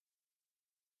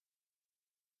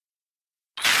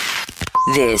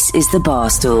This is the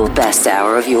Barstool Best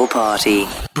Hour of Your Party,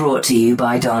 brought to you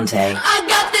by Dante. I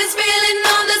got this feeling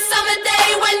on the summer day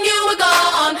when you were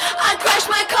gone. I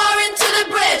crashed my car into the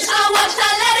bridge. I watched,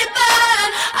 I let it burn.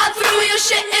 I threw your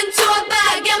shit into a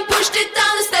bag and pushed it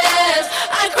down the stairs.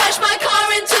 I crashed my car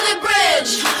into the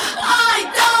bridge. I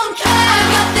don't care. I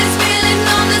got this feeling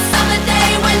on the summer day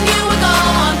when you were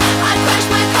gone. I crashed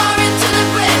my car into the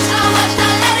bridge. I watched, I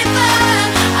let it burn.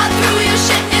 I threw your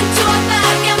shit into a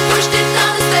bag and pushed it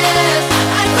down the stairs.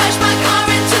 I crashed my car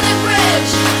into the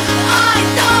bridge. I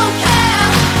don't care.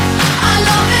 I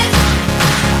love it.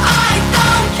 I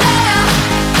don't care.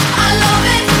 I love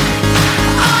it.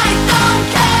 I don't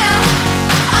care.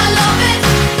 I love it.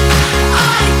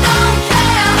 I don't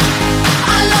care.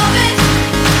 I love it.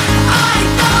 I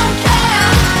don't care.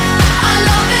 I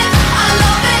love it. I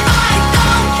love it. I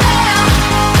don't care.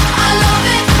 I love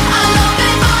it. I love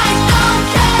it. I don't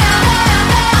care.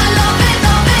 I love it.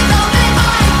 Love it. Love it.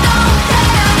 I don't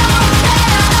care.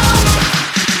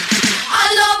 I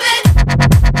love it.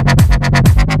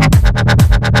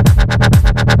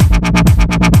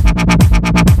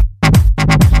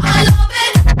 I love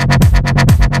it.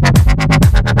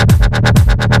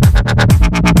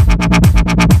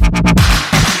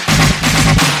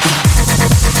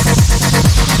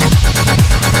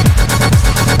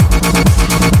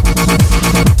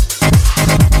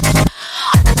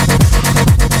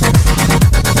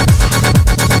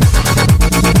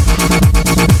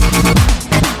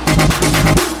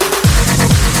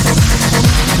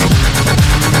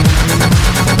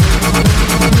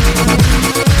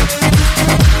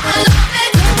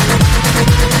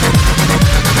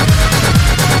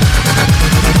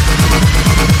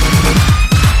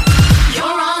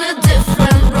 You're on a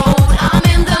different road. I'm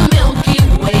in the Milky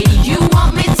Way. You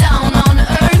want me down on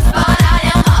Earth, but I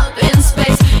am up in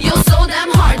space. You're so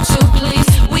damn hard to please.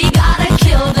 We gotta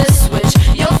kill this switch.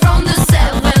 You're from the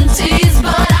 70s,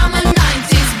 but I'm a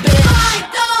 90s bitch. I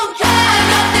don't care. I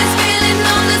got this feeling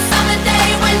on the summer day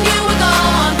when you were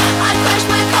gone. I crashed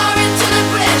my car into the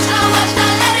bridge. I watched, I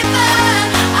let it burn.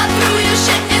 I threw your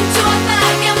shit into a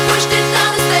bag and pushed it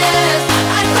down the stairs.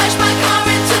 I crashed my car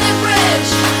into the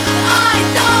bridge. I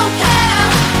don't care.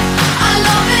 I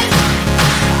love it.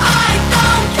 I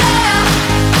don't care.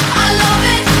 I love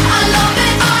it. I love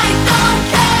it. I don't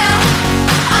care.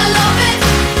 I love it.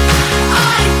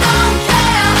 I don't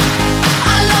care.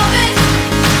 I love it.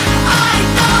 I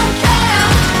don't care.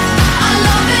 I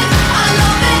love it. I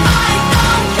love it. I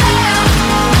don't care.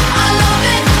 I love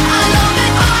it. I love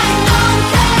it. I don't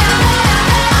care.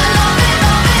 I love it.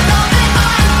 Love it. Love it.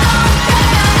 I don't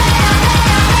care.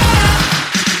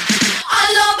 I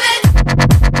love it.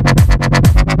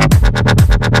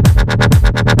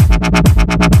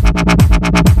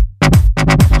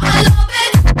 I love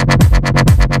it.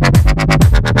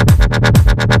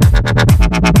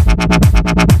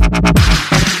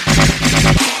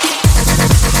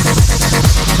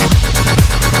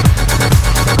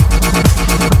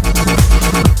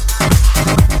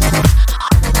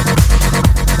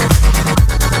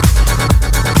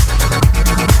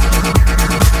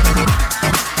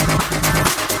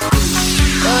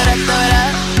 Throw it up,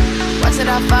 watch it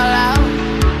all fall out.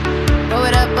 Blow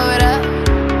it up,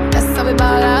 that's how we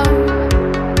ball out.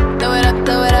 Throw it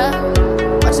up,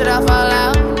 watch it all fall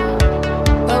out.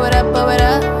 Blow it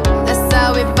up, that's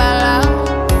how we ball out.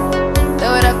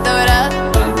 Throw it up,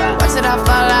 watch it all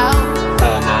fall out.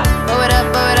 Blow it up,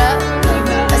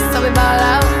 that's how we ball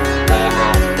out.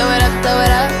 Throw it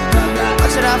up,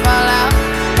 watch it all fall out.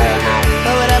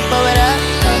 Blow it up,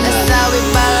 that's how we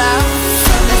ball out.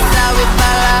 That's how we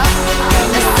ball out.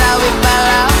 That's how we ball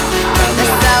out.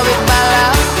 That's how we ball out.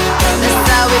 That's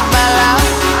how we ball out.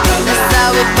 That's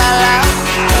how we ball out.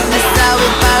 That's how we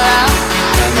ball out.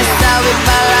 That's how we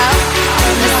ball out.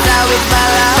 That's how we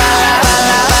ball out.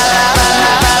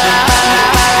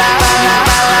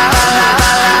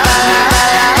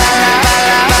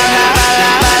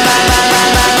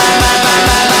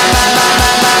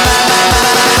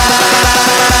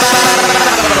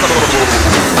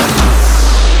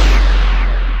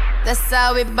 That's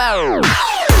how we ball.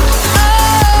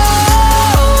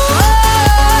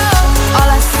 All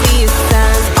I see is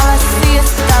signs. All I see is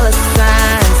dollar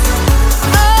signs.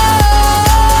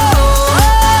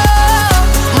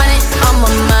 Money on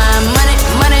my mind.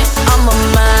 Money on my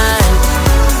mind.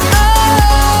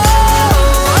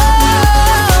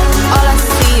 All I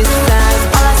see is signs.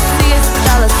 All I see is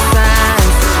dollar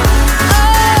signs.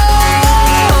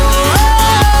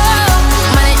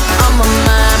 Money on my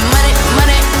mind.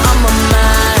 Money on my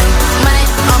mind. Money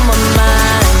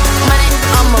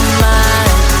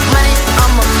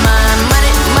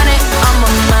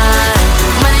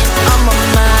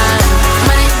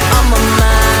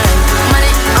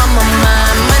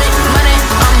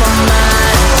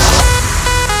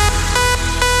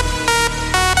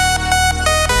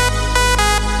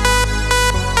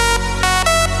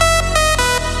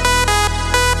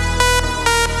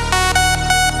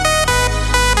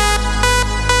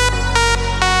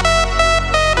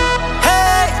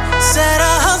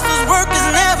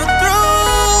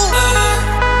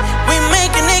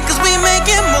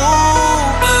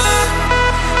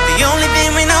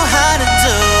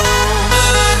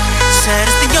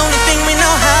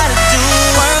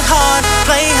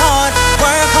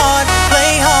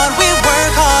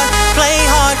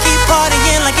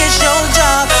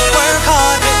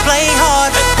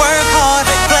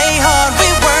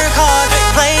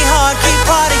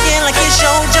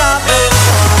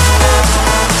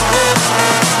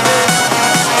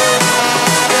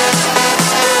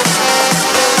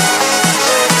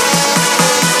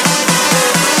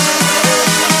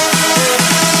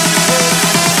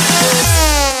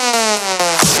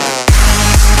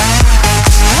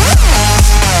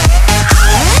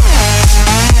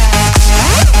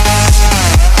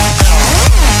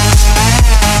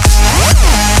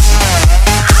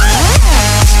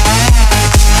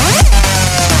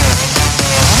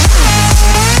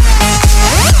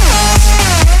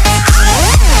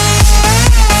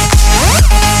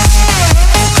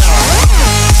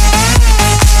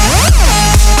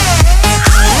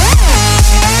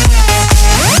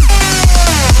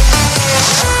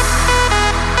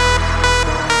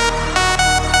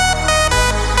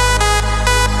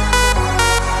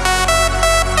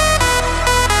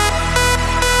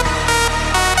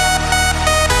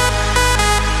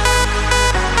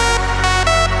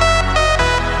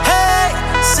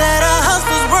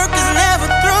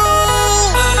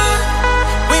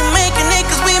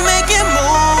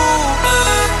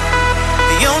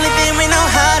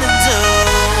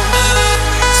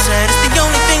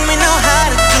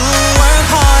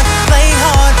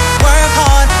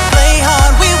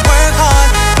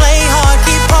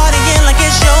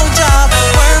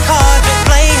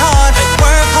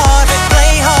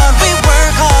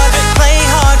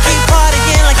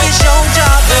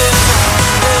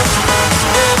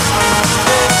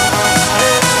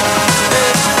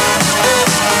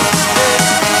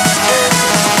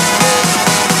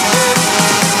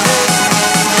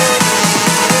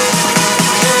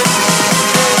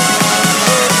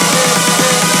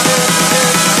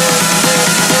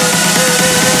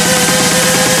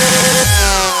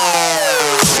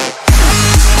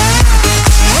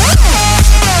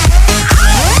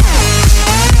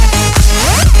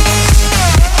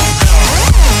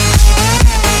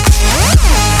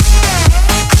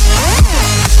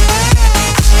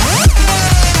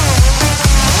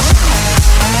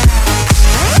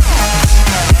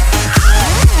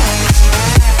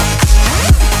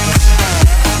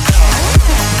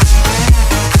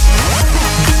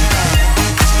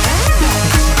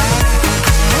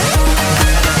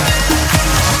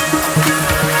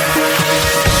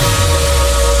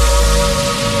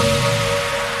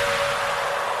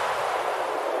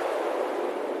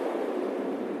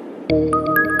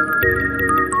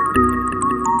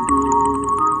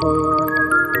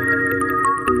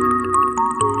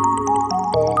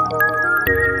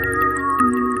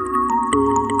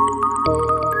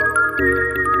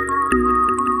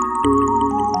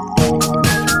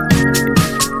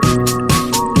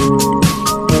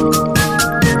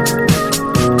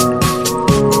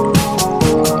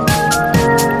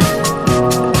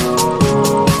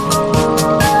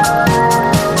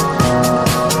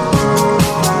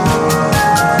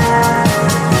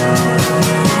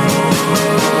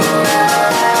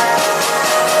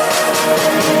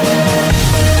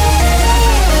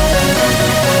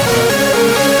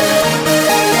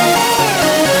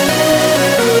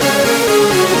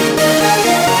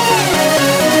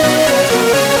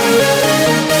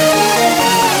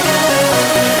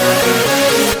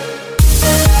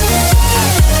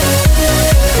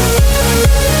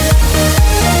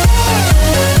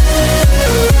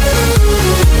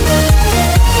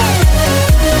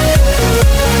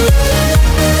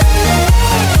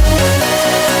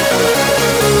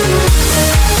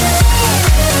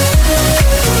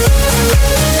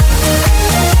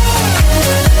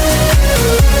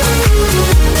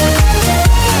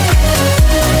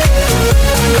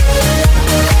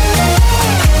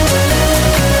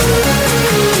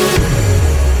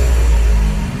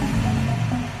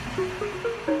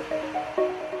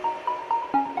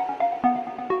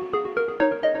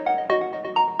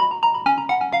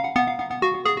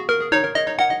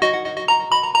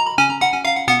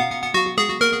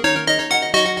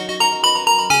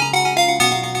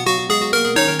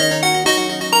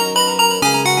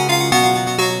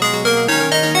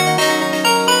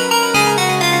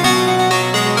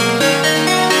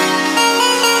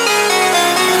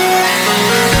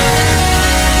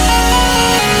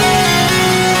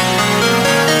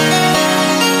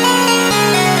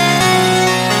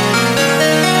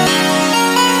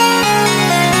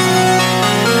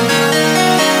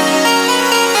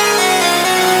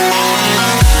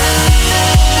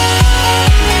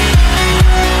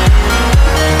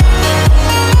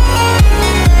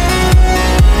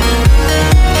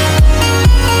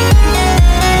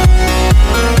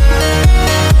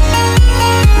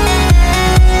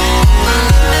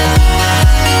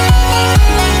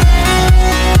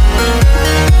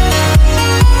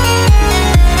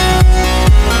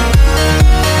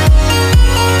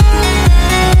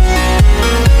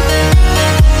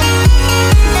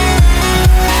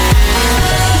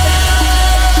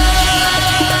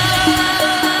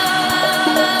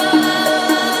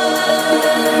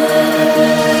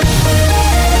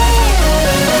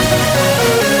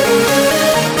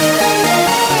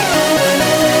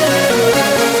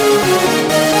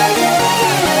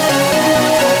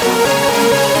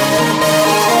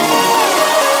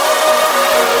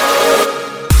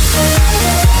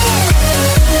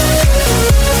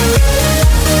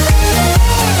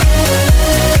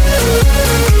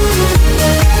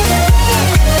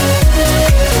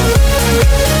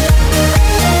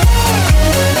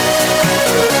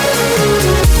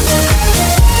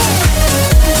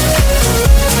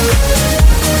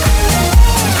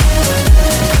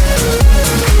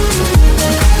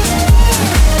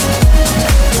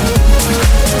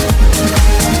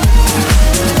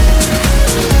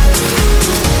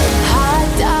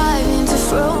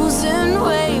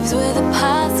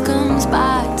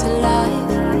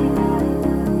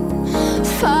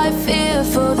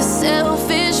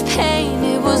selfish pain,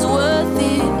 it was worth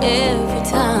it every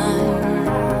time.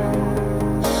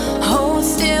 Hold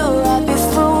still right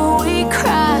before we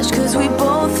crash, 'cause we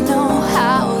both know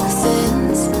how this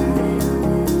ends.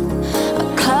 A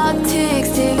clock ticks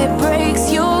till it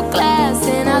breaks your glass,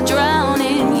 and I drown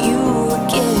in you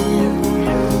again.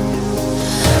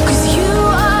 'Cause you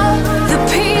are the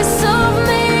piece of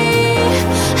me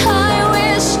I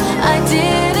wish I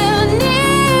didn't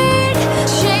need.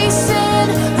 Chasing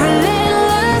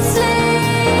relentlessly,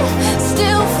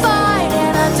 still fight,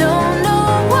 and I don't know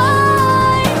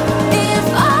why. If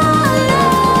our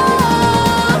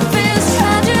love is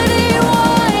tragedy,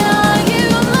 why are you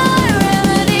my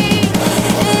remedy?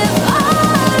 If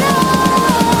our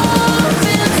love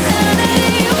is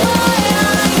insanity, why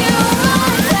are you my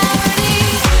clarity?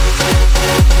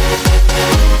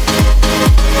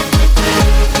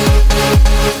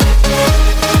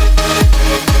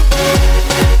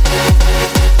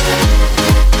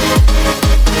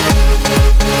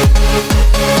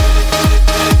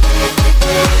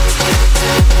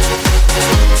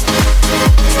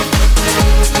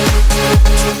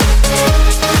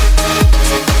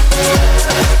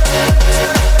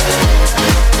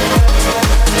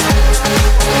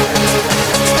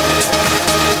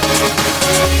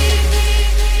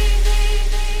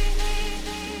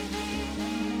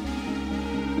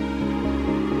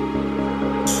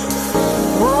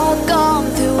 Walk on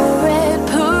through a red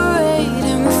parade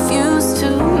and refuse to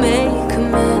make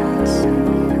amends.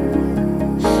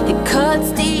 It cuts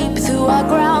deep through our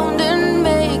ground and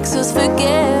makes us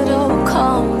forget all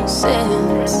common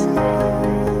sense.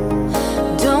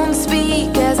 Don't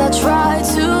speak as I try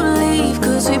to leave,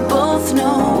 'cause we both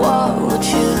know what we'll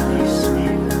choose.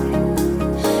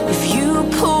 If you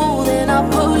pull, then I'll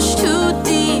push too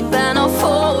deep and I'll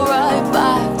fall right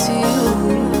back to you.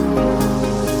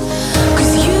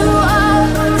 'Cause you are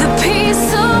the piece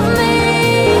of me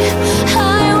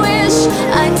I wish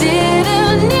I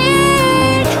didn't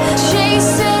need.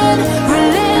 Chasing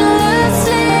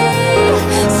relentlessly,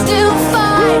 still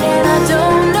fight, and I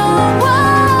don't know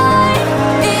why.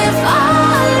 If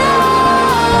our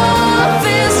love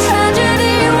is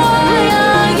tragedy, why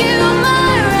are you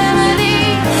my remedy?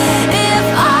 If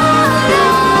our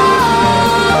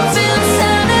love is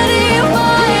insanity,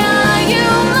 why are you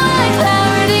my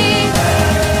clarity?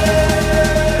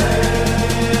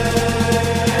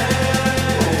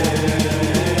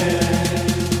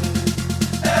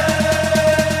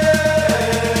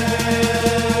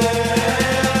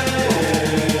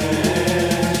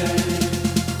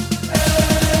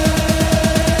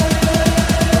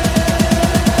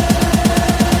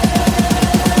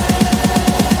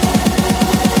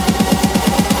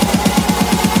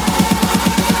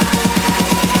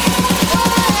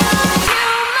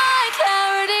 My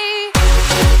clarity.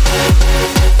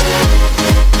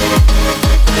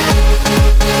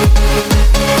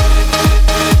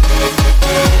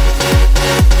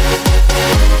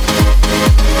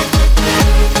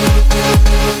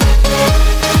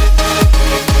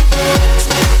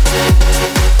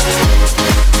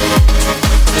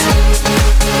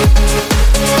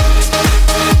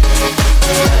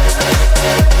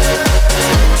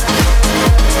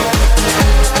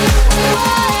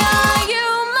 Why are you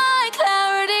my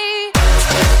clarity?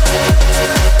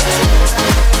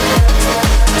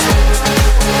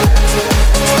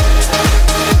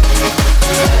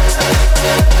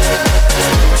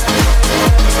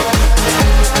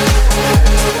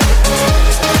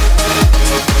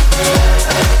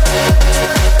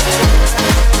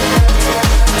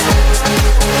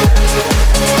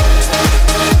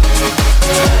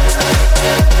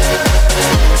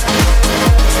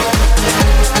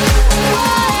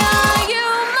 Why are you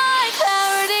my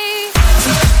clarity?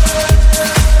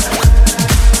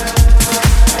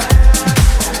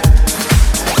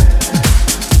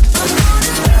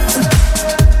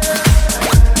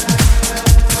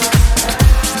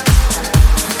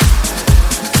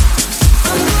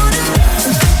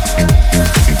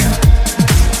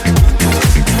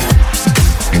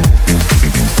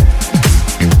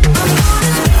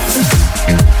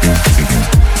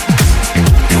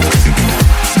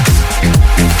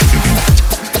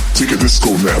 Take a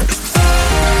disco nap.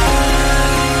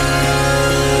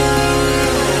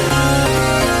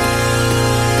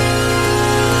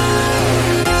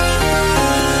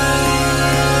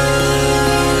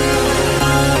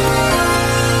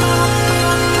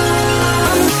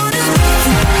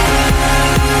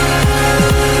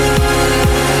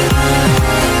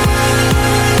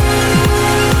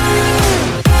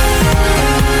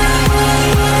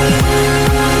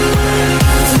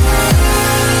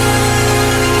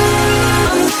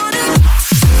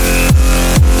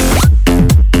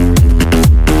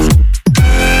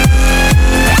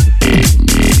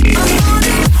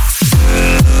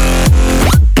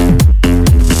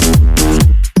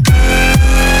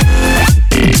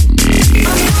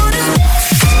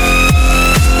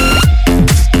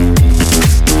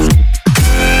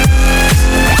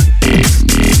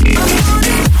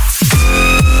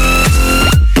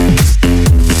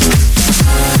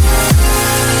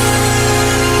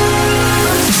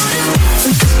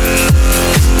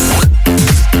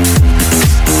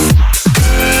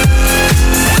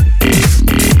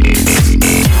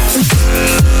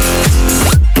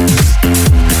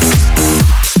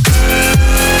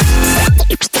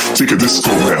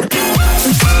 nap.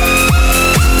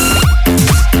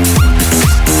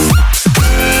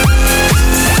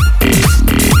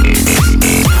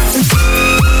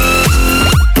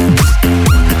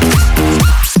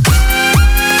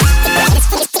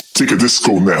 Take a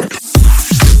disco nap.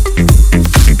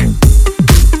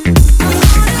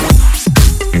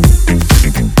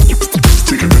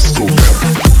 Take a disco nap.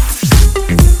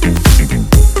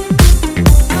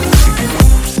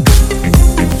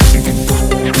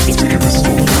 Take a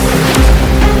disco nap.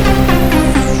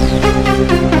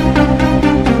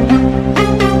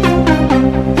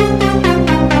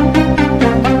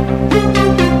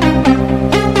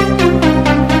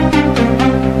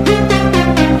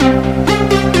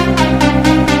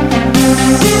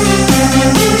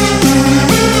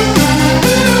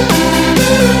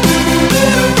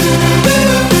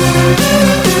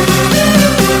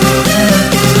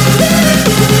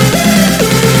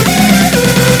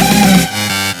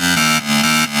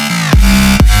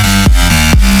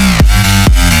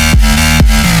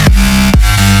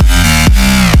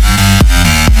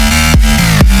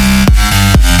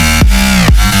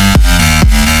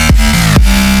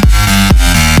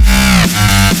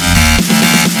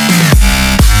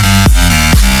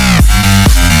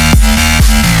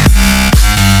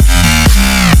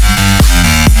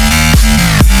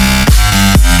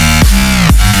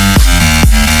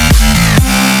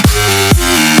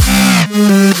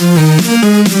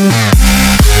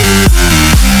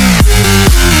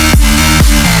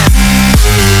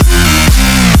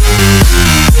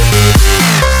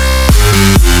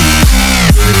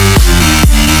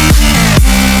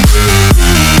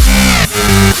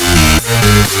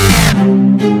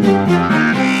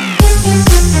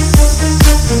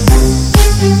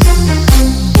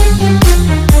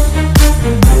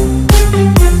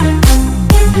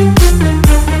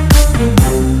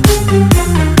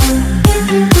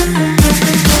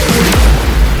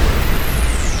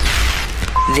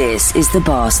 This is the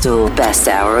Barstool Best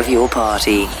Hour of Your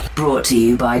Party. Brought to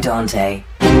you by Dante.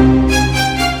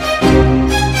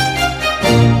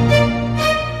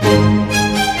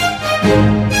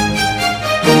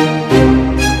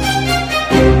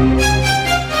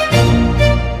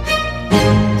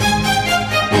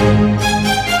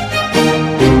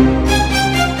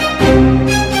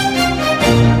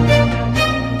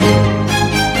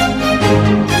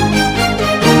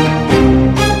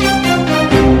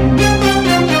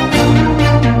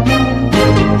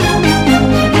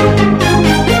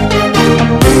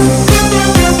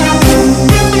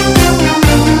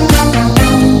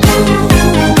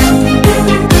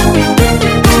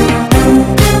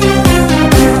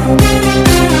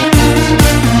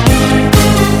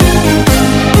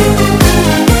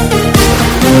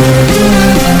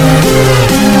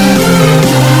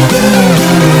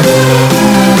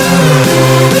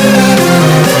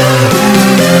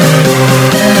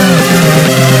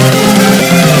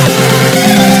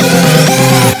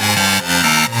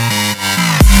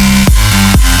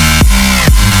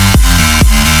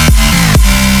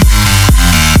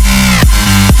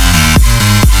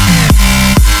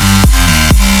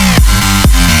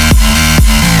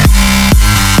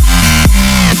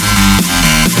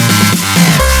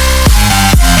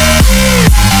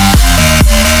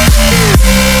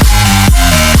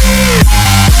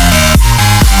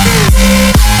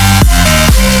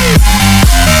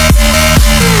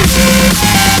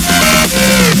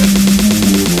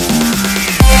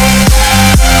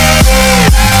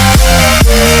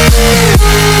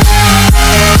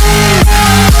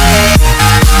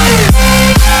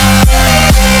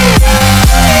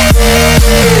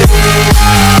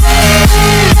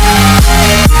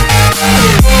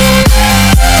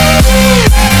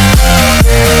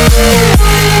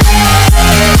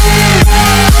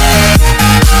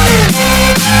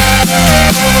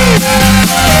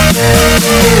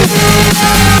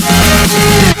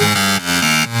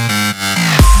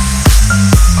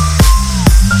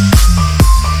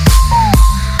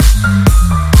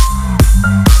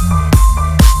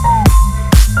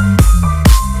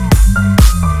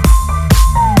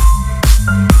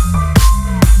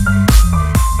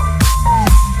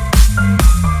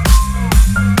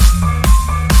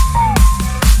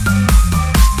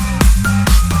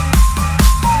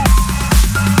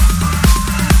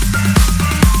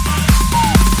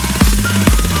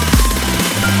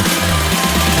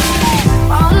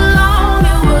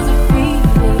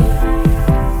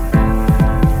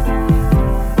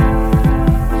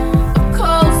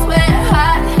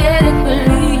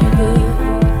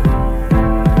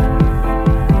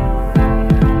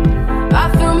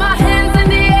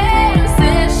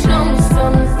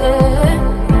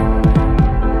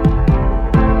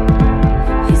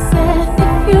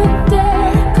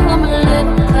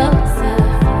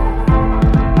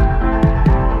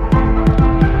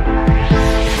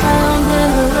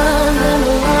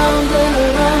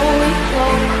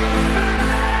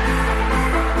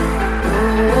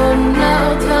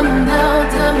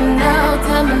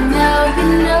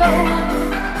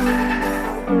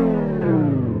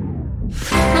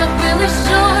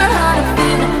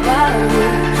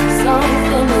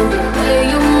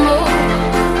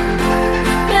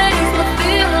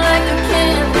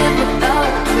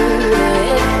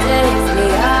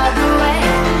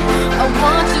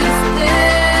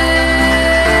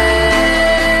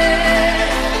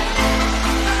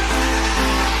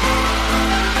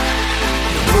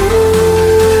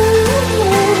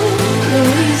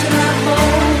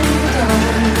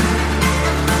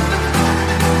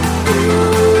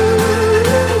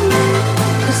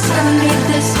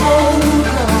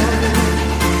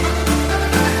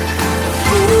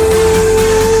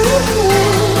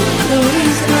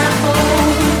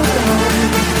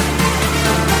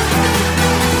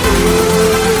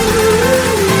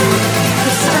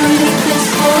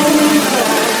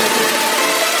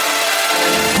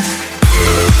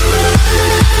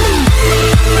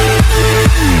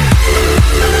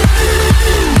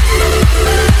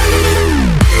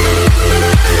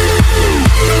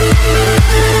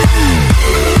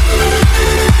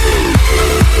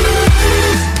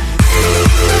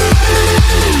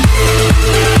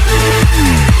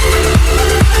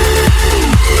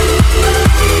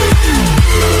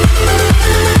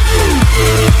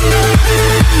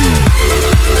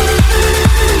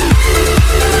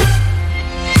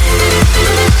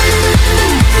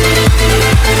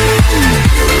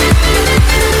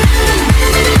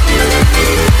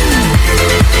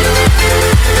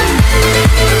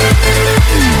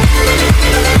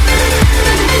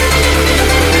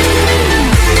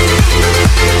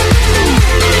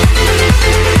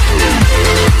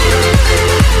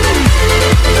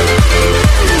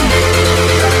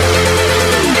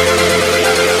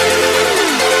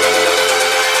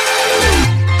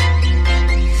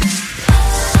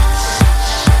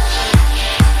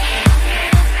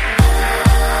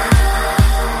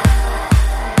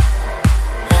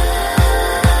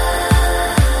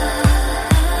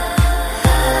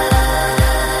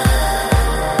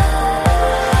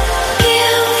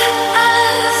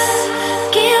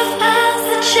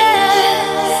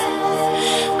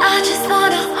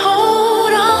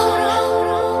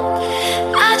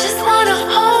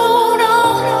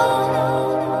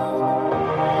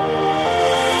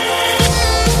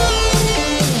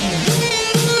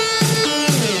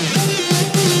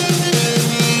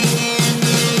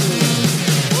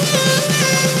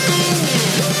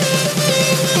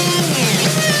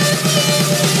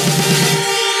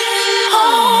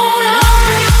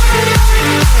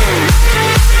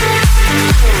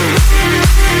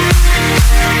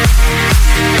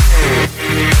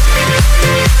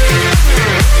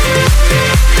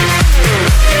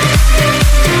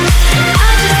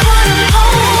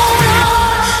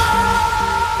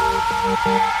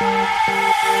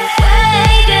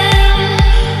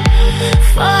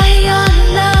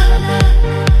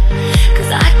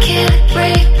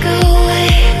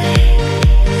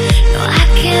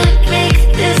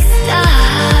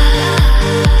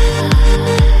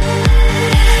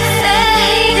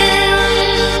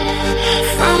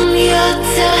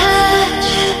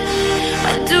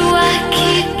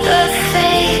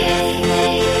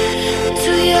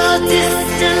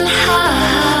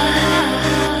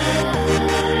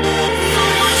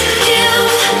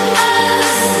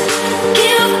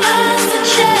 Give us a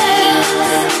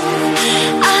chance.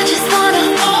 I just wanna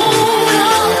hold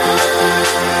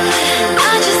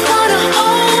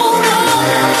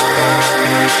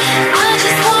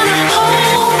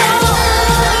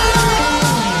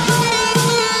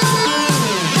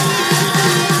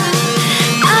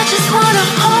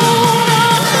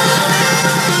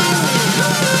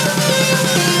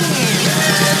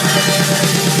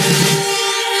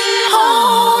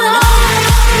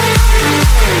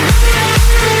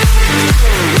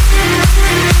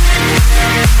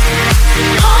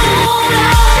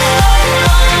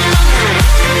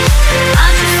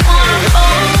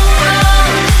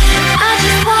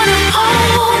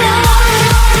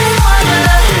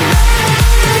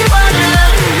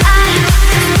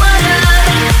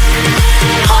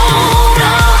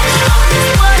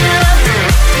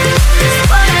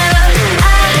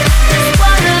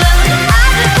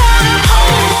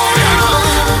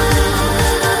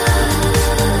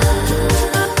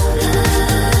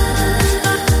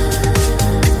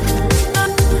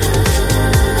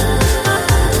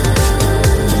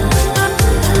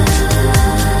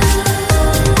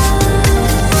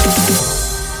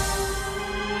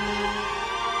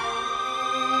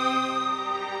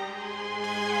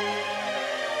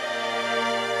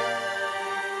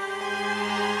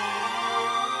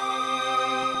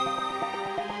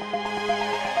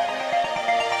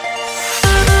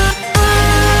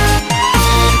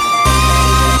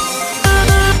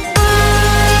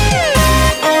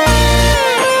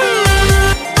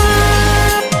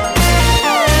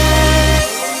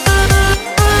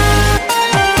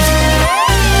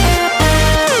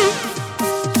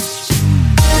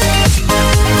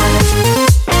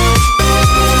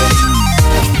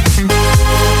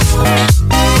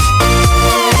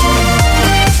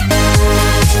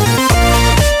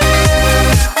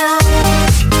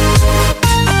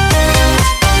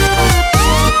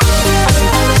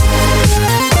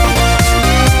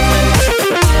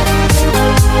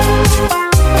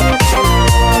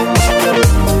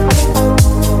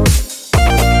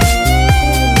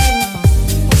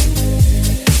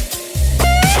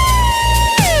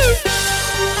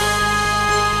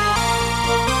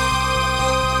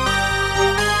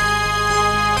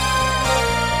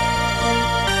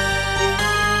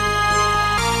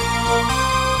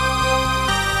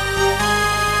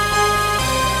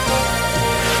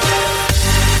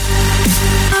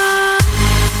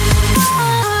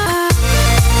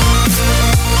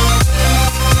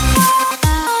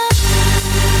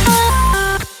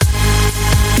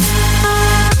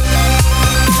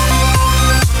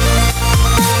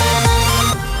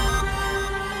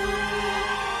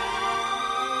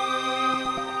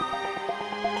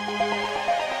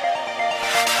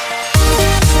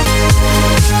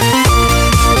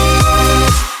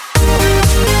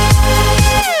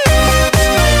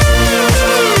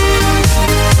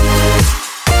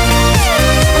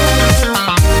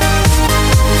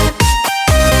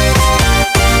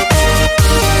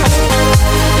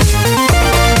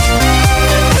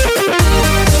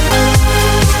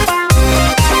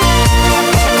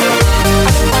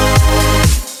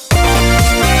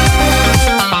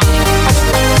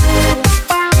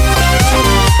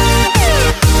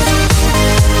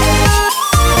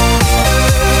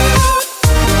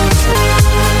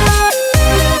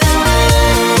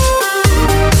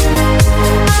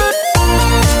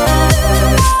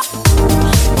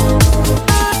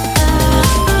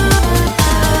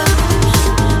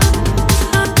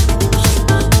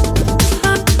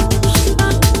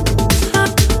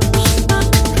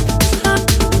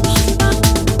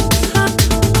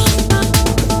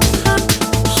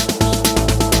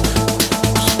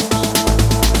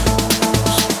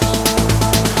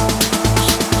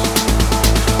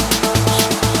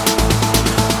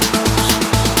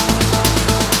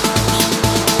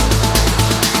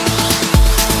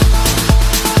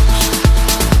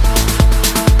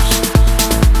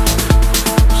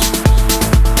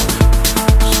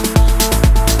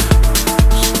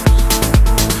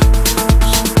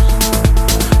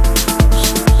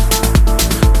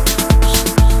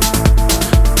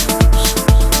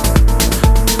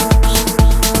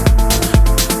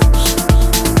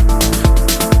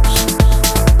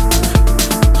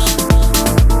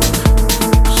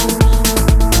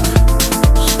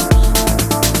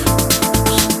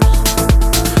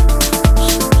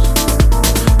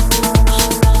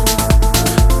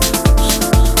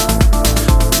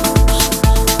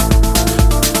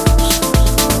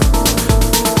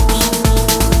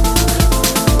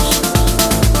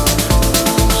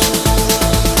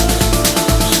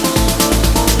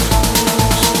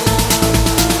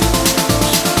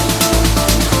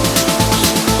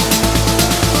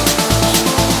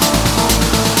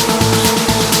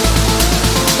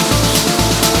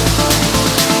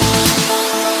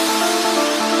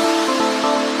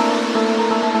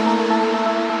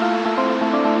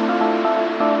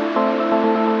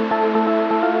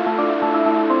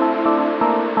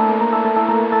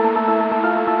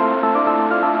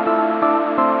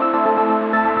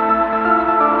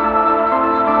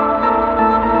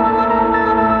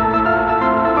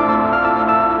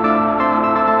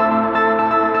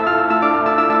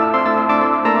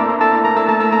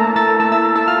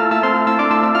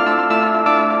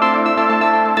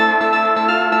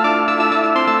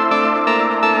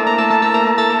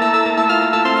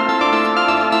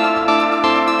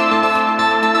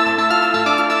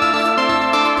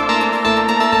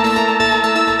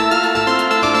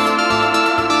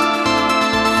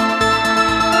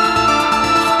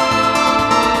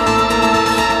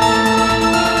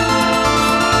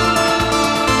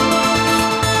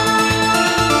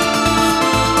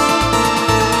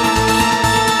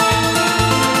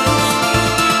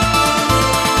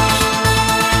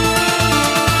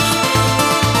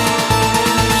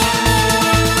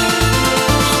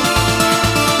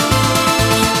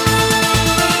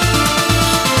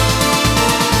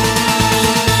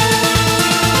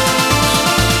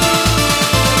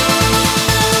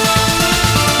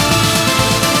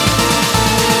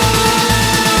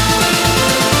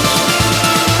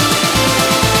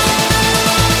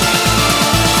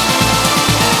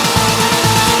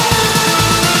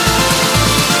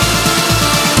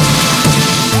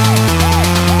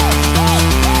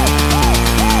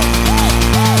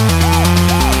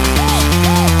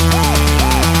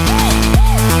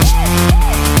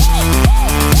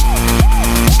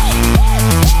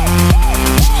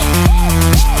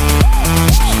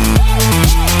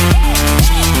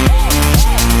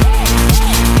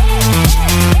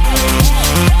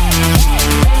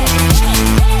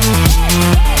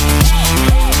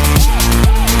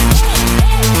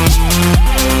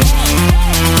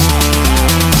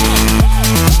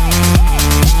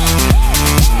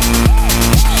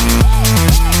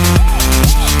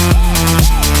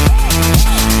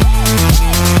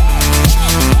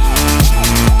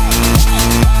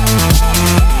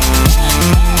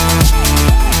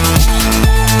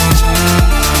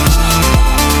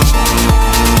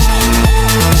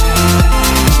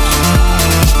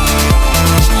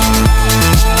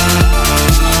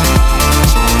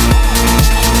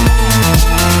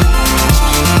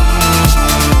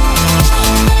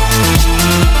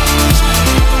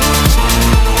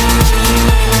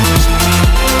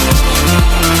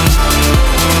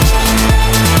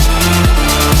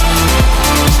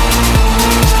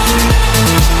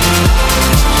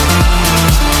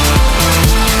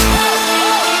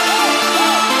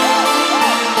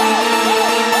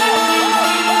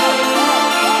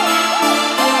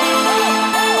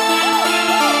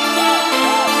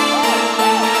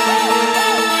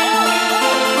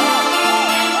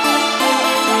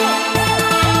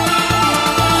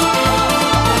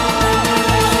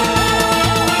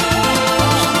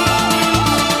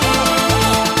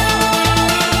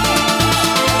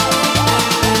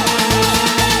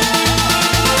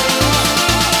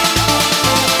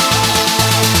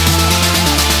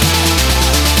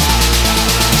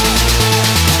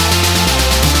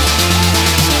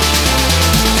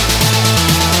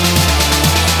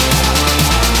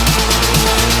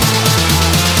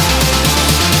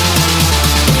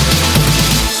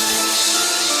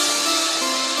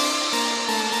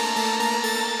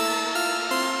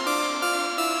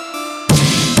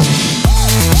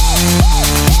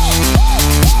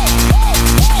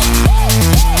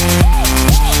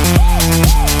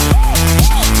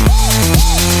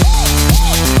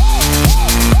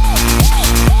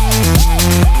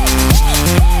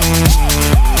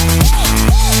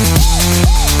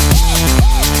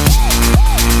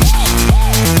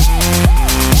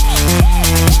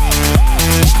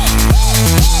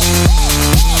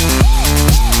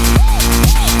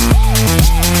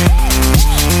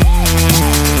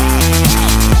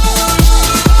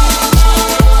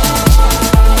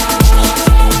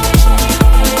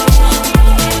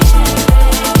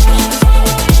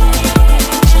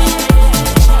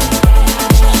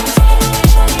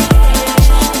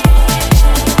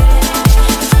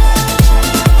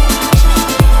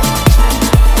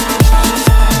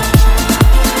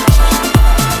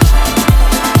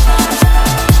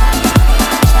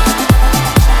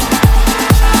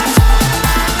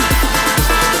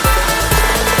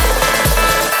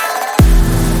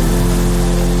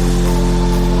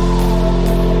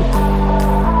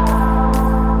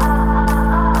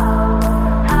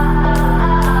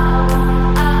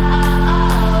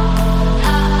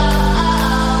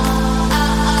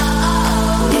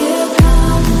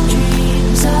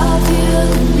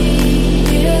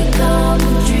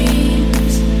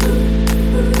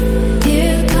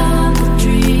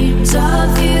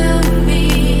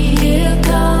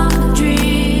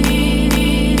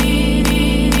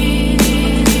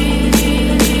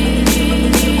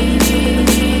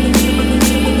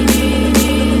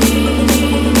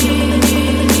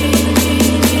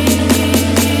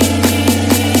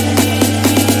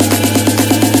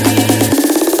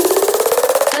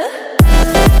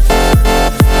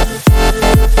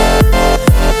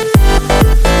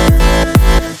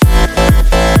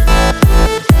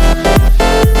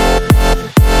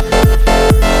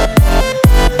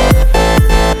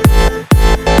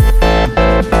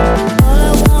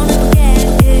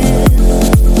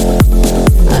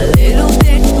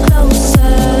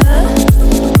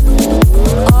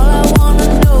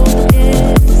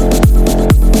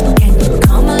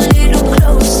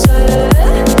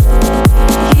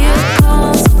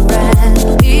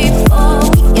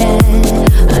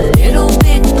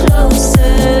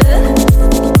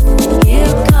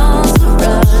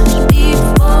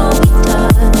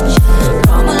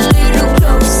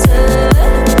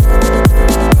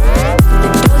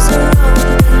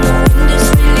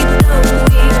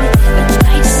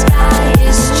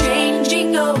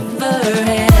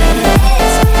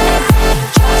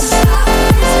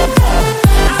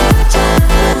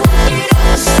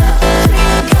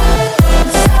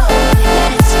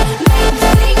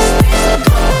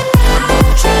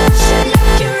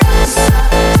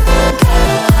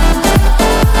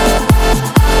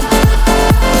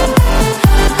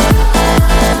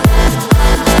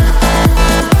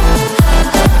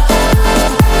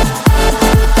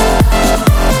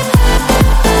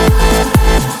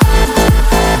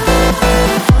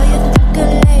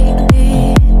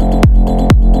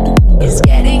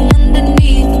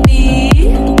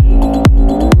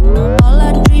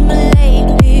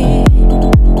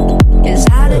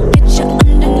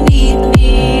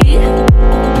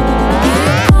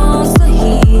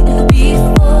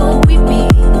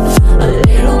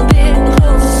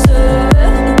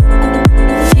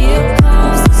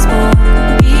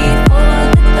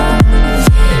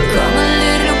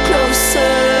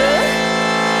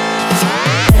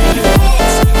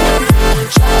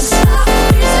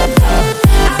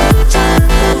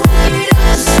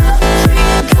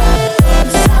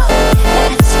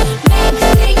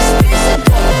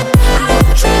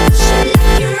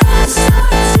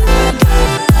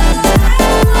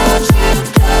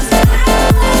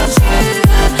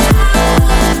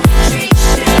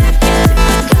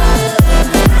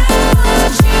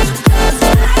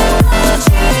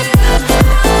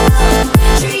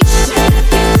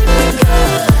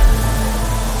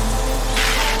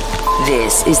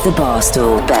This is the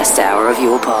Barstool Best Hour of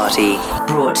Your Party.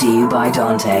 Brought to you by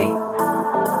Dante.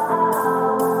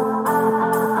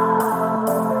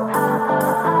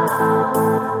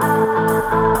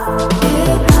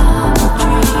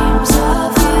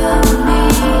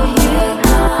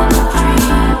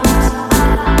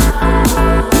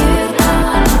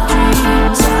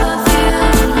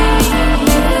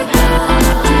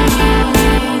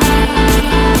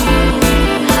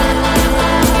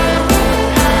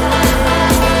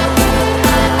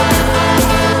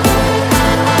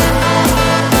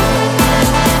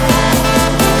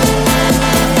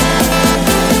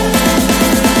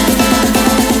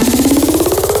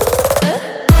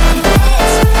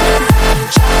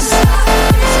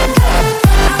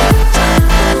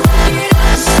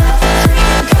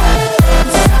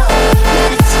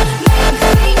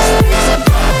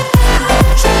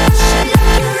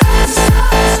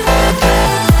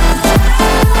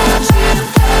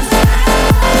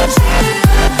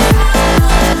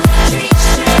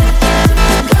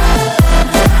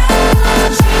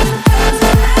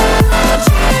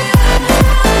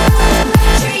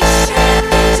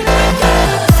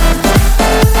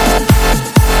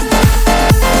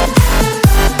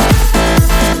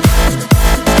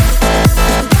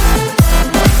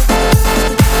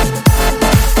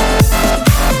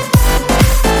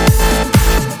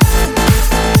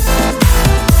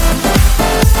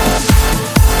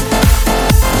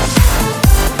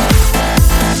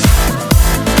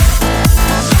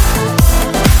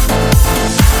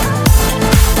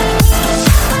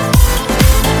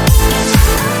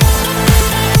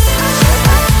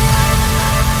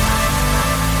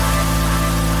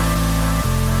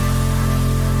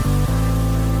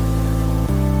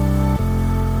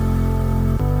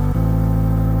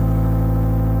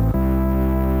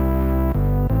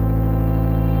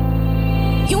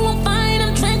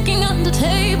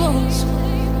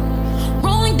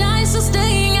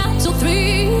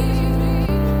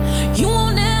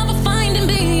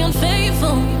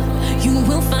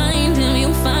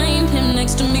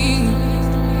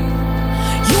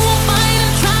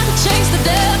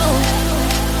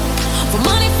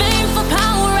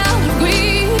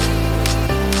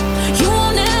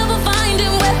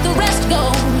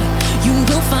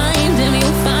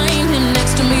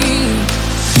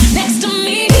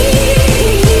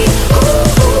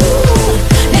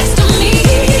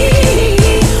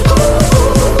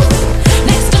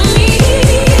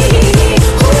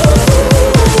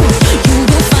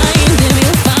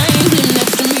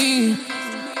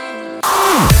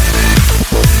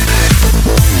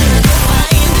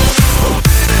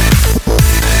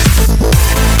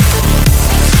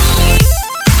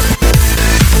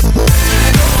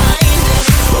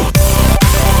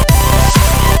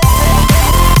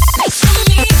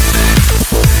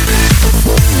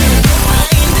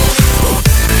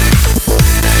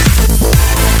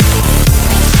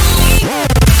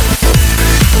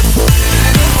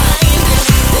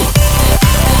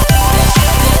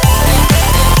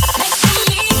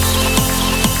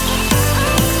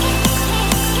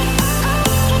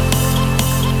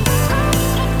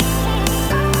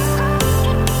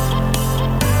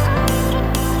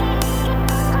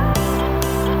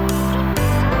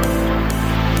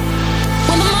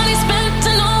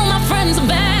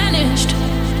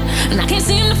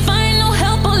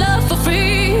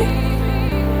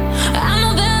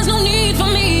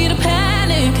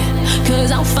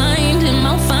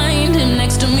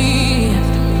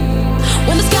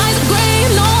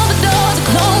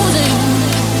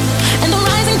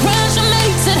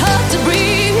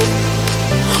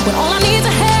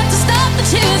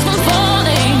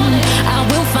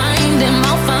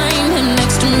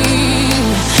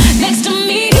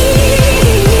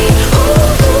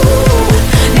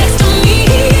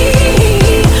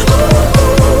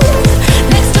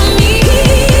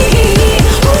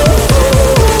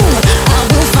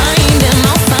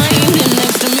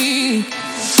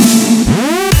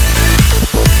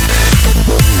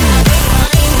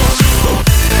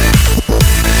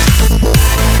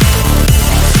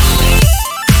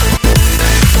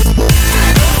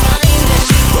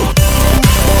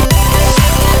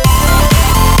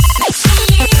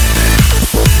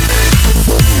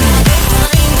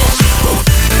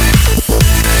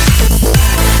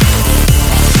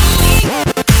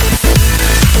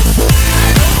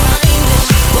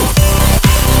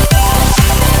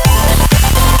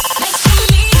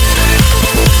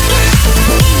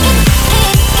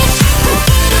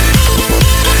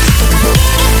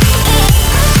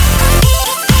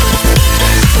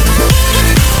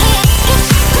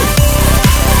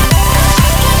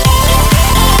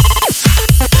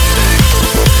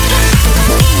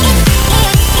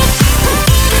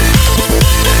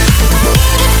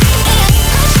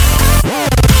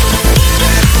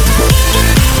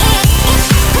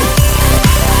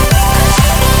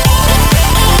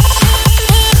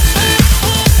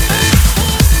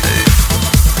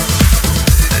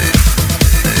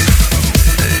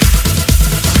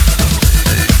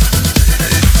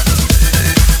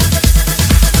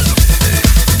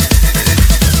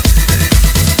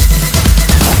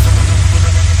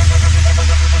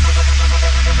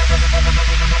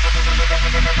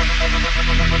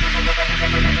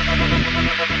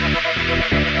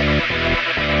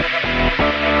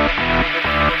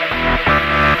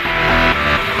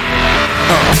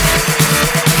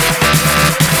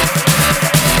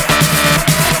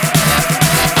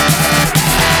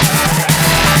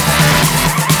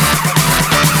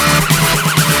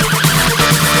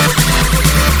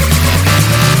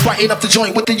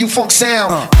 joint with the U-Funk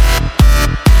sound.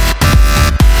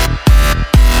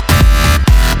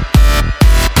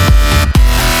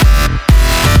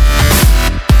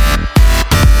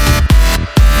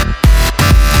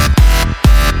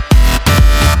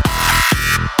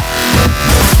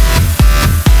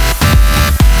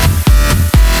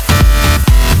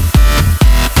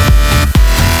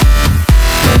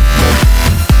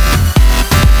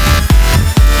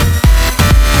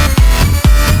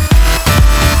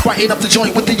 Brighten up the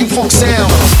joint with the U-Funk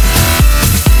sound.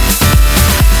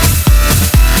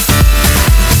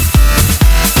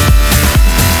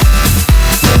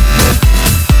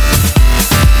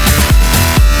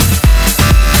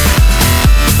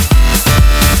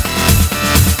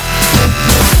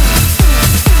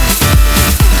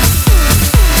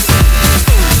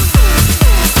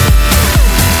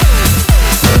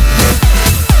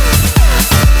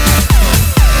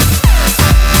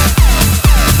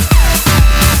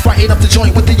 Brighten up the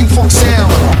joint with the U-Funk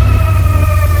sound.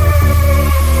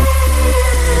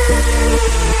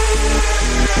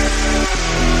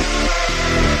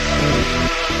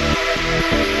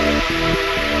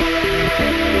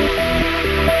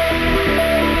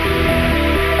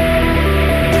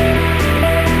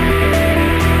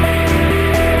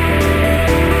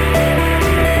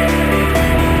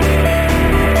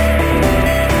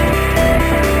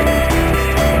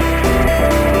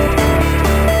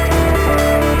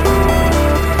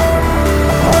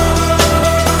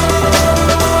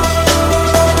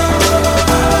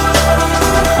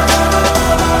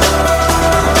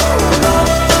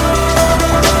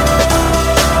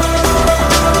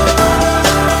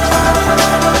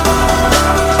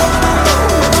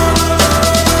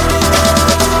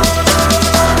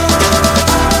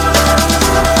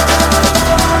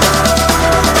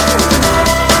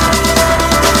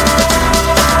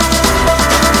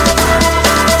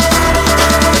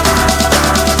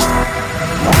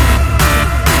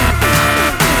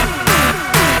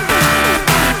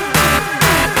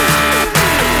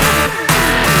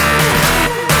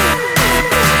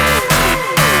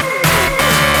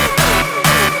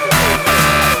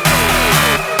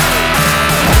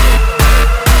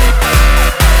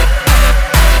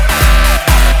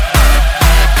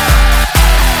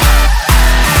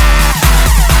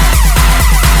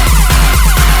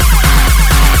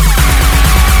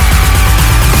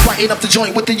 Brighten up the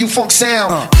joint with the U-Funk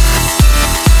sound.